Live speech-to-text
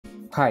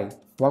Hi,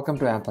 welcome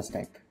to Amfas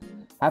Tech.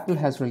 Apple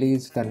has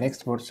released the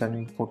next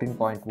version,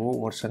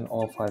 14.0 version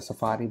of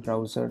Safari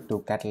browser to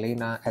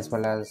Catalina as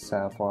well as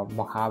for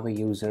Mojave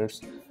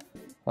users.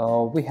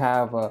 We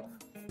have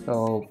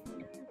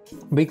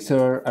Big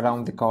Sur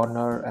around the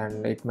corner,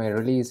 and it may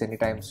release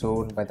anytime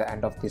soon by the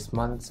end of this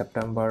month,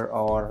 September,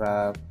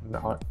 or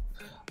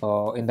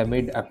in the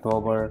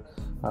mid-October.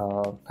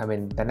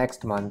 The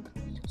next month.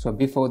 So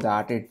before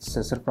that, it's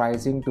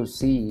surprising to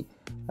see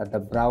the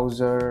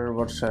browser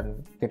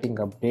version getting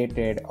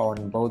updated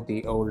on both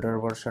the older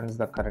versions,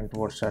 the current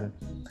version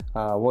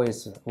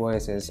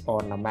OSs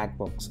on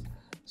MacBooks.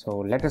 So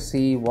let us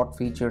see what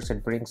features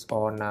it brings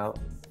on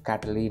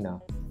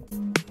Catalina.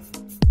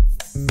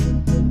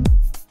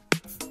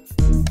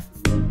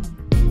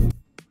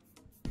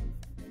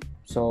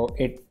 So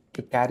it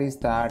carries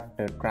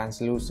that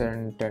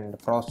translucent and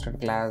frosted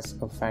glass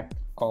effect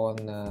on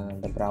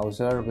the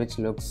browser, which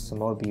looks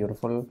more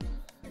beautiful.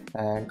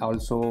 And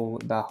also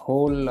the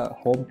whole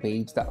home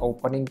page, the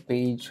opening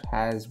page,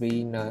 has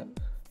been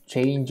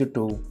changed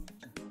to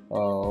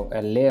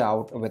a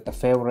layout with the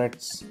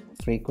favorites,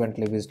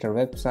 frequently visited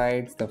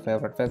websites, the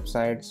favorite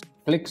websites.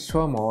 Click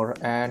show more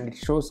and it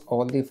shows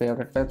all the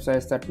favorite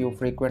websites that you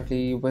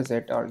frequently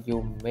visit or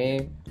you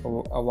may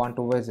want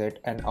to visit,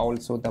 and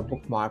also the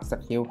bookmarks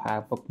that you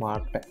have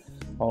bookmarked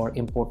or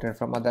imported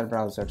from other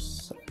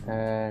browsers.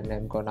 And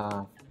I'm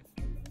gonna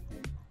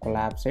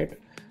collapse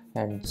it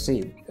and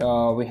see.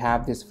 We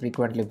have this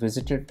frequently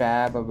visited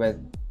tab with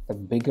the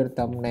bigger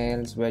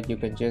thumbnails where you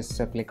can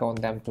just click on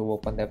them to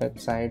open the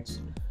websites.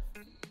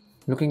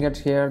 Looking at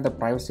here, the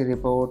privacy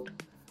report,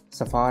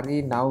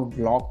 Safari now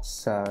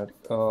blocks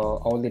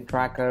all the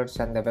trackers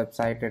and the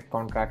website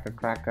contracted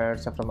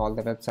trackers from all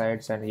the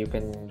websites, and you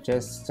can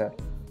just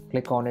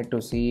click on it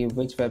to see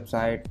which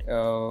website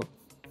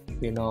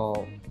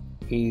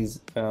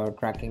is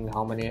tracking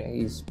how many,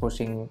 is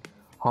pushing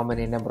how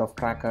many number of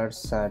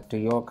trackers to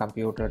your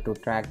computer to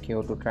track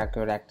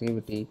your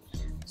activity.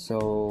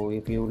 So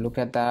if you look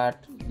at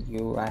that,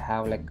 I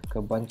have like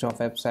a bunch of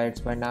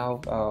websites by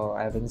now.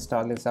 I've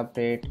installed this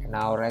update an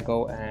hour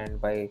ago, and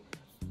by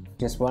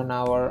just 1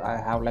 hour I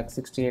have like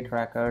 68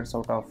 trackers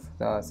out of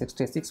the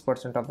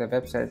 66% of the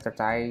websites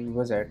that I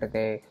visit.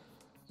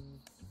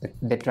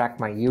 They track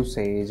my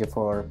usage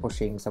for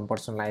pushing some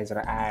personalized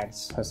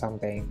ads or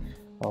something,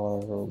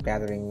 or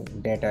gathering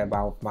data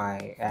about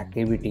my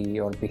activity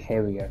or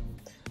behavior.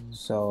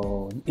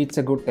 So it's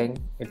a good thing.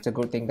 It's a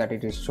good thing that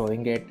it is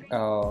showing it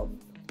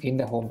in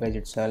the homepage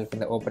itself, in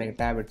the opening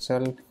tab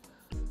itself.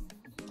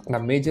 The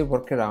major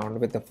workaround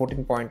with the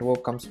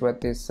 14.0 comes with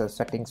this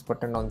settings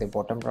button on the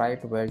bottom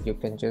right, where you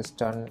can just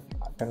turn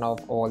off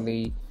all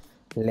the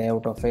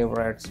layout of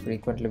favorites,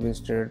 frequently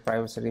visited,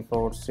 privacy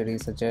reports,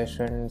 series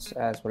suggestions,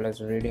 as well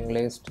as reading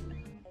list.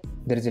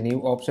 There is a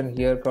new option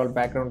here called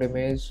background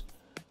image,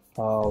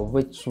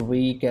 which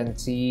we can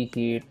see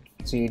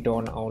it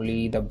on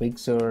only the Big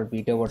Sur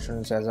beta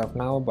versions as of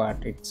now,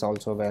 but it's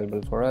also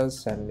available for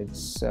us, and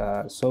it's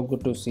so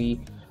good to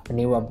see a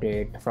new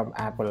update from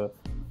Apple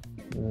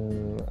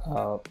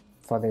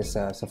for this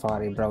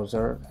Safari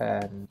browser.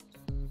 And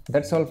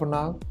that's all for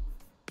now.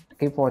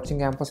 Keep watching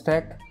Amfas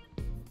Tech.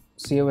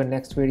 See you in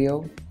next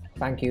video.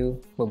 Thank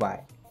you. Bye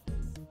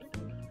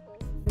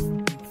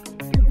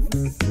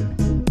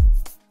bye.